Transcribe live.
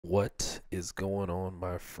What is going on,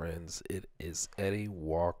 my friends? It is Eddie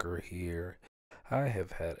Walker here. I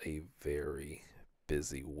have had a very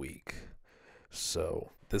busy week. So,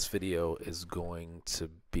 this video is going to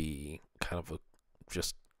be kind of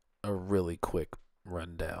just a really quick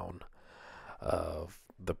rundown of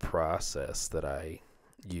the process that I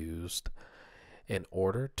used in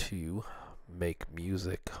order to make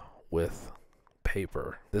music with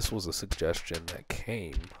paper. This was a suggestion that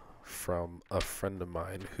came from a friend of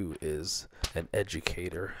mine who is an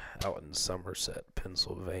educator out in Somerset,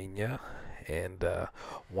 Pennsylvania. And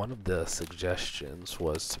one of the suggestions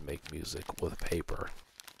was to make music with paper,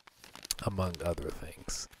 among other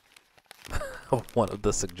things. One of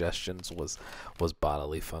the suggestions was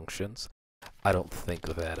bodily functions. I don't think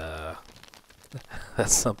that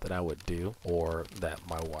that's something I would do or that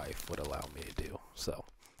my wife would allow me to do. So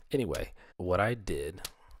anyway, what I did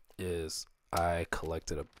is I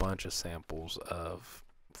collected a bunch of samples of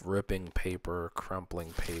ripping paper,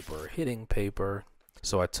 crumpling paper, hitting paper.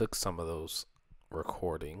 So I took some of those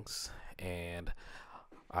recordings and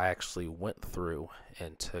I actually went through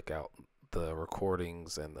and took out the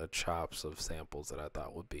recordings and the chops of samples that I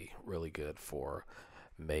thought would be really good for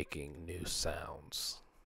making new sounds.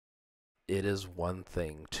 It is one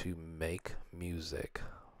thing to make music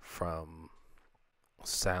from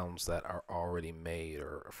sounds that are already made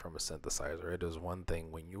or from a synthesizer. It is one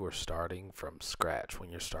thing when you are starting from scratch, when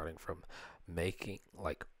you're starting from making,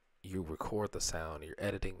 like, you record the sound, you're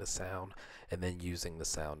editing the sound, and then using the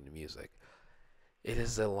sound in music. It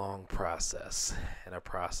is a long process, and a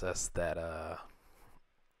process that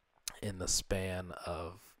in the span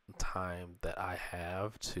of time that I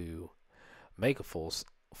have to make a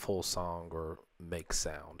full song or make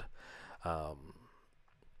sound, I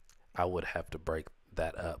would have to break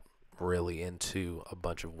that up really into a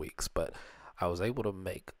bunch of weeks. But I was able to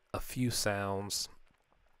make a few sounds,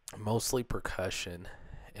 mostly percussion,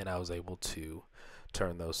 and I was able to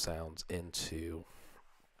turn those sounds into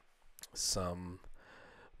some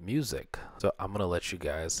music. So I'm gonna let you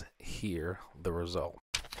guys hear the result.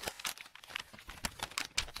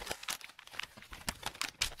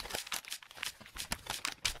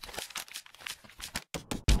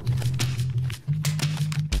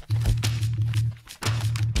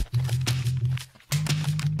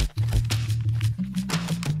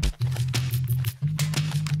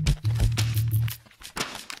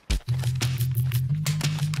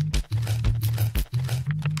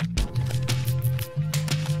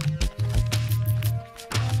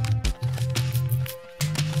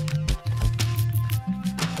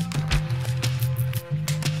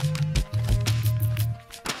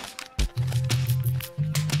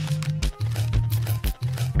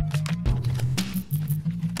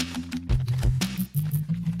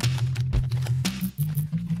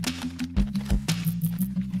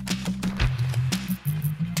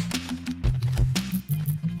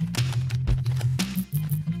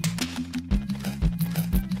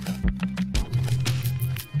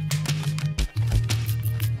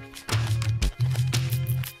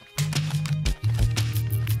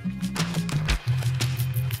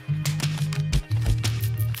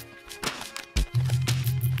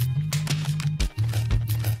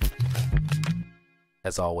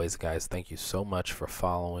 As always, guys, thank you so much for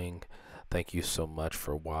following. Thank you so much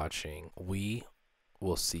for watching. We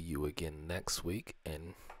will see you again next week,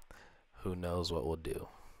 and who knows what we'll do.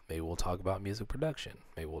 Maybe we'll talk about music production.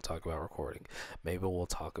 Maybe we'll talk about recording. Maybe we'll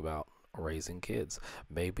talk about raising kids.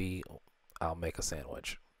 Maybe I'll make a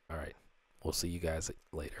sandwich. All right. We'll see you guys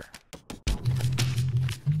later.